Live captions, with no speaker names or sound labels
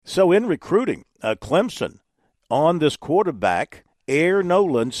So in recruiting, Clemson on this quarterback, Air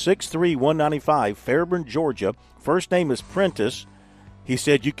Noland, 6'3", 195, Fairburn, Georgia. First name is Prentice. He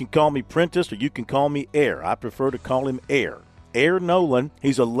said, you can call me Prentice or you can call me Air. I prefer to call him Air. Air Noland,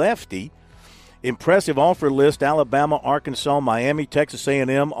 he's a lefty. Impressive offer list: Alabama, Arkansas, Miami, Texas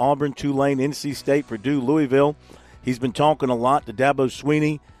A&M, Auburn, Tulane, NC State, Purdue, Louisville. He's been talking a lot to Dabo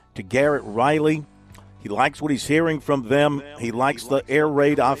Swinney, to Garrett Riley. He likes what he's hearing from them. He likes the air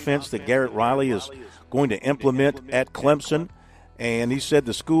raid offense that Garrett Riley is going to implement at Clemson. And he said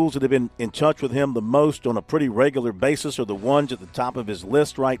the schools that have been in touch with him the most on a pretty regular basis are the ones at the top of his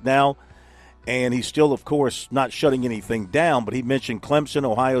list right now. And he's still, of course, not shutting anything down, but he mentioned Clemson,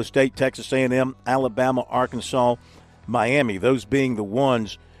 Ohio State, Texas A&M, Alabama, Arkansas, Miami, those being the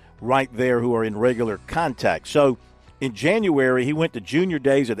ones right there who are in regular contact. So in January, he went to junior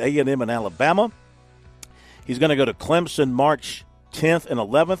days at A&M and Alabama. He's going to go to Clemson March 10th and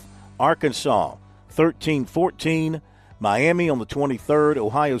 11th, Arkansas 13-14, Miami on the 23rd,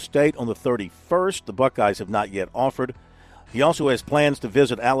 Ohio State on the 31st. The Buckeyes have not yet offered. He also has plans to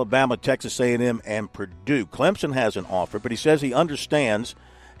visit Alabama, Texas A&M, and Purdue. Clemson hasn't offered, but he says he understands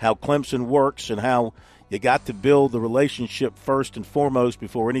how Clemson works and how you got to build the relationship first and foremost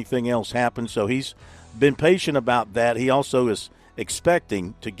before anything else happens. So he's been patient about that. He also is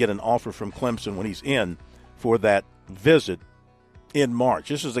expecting to get an offer from Clemson when he's in for that visit in March.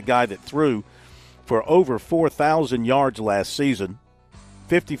 This is a guy that threw for over 4,000 yards last season,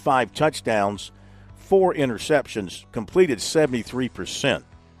 55 touchdowns, 4 interceptions, completed 73%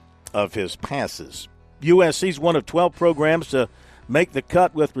 of his passes. USC's one of 12 programs to make the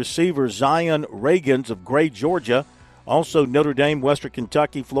cut with receiver Zion Reagans of Gray, Georgia. Also Notre Dame, Western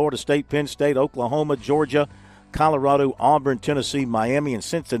Kentucky, Florida State, Penn State, Oklahoma, Georgia, Colorado, Auburn, Tennessee, Miami, and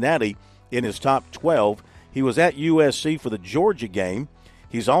Cincinnati in his top 12. He was at USC for the Georgia game.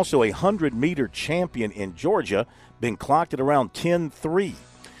 He's also a 100-meter champion in Georgia, been clocked at around 10.3.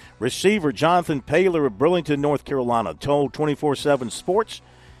 Receiver Jonathan Paylor of Burlington, North Carolina, told 24/7 Sports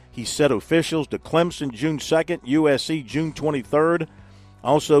he set officials to Clemson June 2nd, USC June 23rd.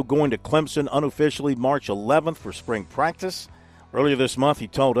 Also going to Clemson unofficially March 11th for spring practice. Earlier this month, he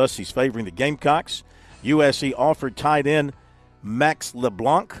told us he's favoring the Gamecocks. USC offered tight end Max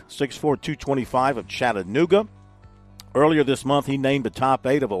LeBlanc, 6'4", 225 of Chattanooga. Earlier this month, he named the top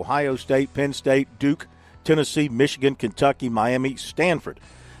 8 of Ohio State, Penn State, Duke, Tennessee, Michigan, Kentucky, Miami, Stanford.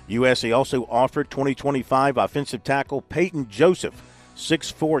 USC also offered 2025 offensive tackle Peyton Joseph,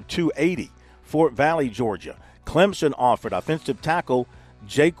 6'4", 280, Fort Valley, Georgia. Clemson offered offensive tackle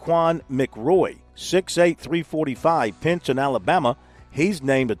Jaquan McRoy, 6'8", 345, Pinson, Alabama. He's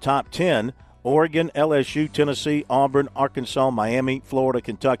named the top 10. Oregon, LSU, Tennessee, Auburn, Arkansas, Miami, Florida,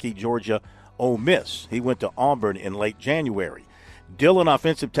 Kentucky, Georgia, Ole Miss. He went to Auburn in late January. Dillon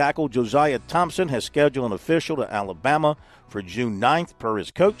offensive tackle Josiah Thompson has scheduled an official to Alabama for June 9th per his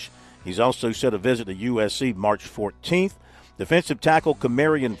coach. He's also set a visit to USC March 14th. Defensive tackle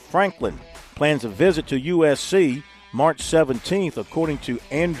Camarion Franklin plans a visit to USC March 17th, according to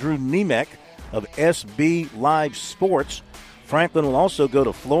Andrew Nemec of SB Live Sports. Franklin will also go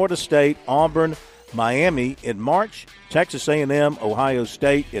to Florida State, Auburn, Miami in March, Texas A&M, Ohio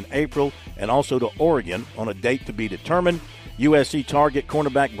State in April, and also to Oregon on a date to be determined. USC target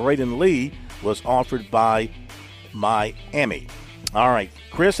cornerback Braden Lee was offered by Miami. All right,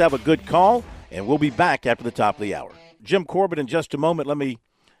 Chris, have a good call, and we'll be back after the top of the hour. Jim Corbett in just a moment. Let me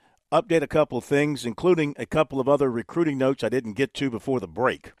update a couple of things, including a couple of other recruiting notes I didn't get to before the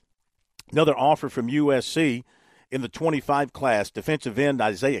break. Another offer from USC in the 25 class, defensive end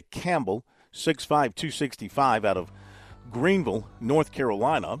Isaiah Campbell, 6'5", 265 out of Greenville, North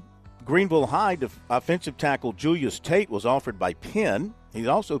Carolina. Greenville High offensive tackle Julius Tate was offered by Penn. He's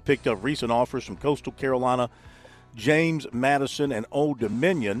also picked up recent offers from Coastal Carolina, James Madison, and Old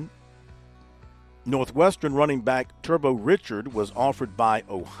Dominion. Northwestern running back Turbo Richard was offered by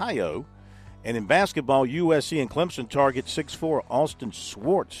Ohio. And in basketball, USC and Clemson target 6'4" Austin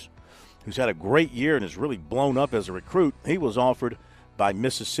Swartz, who's had a great year and has really blown up as a recruit. He was offered by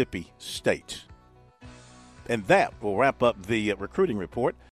Mississippi State. And that will wrap up the recruiting report.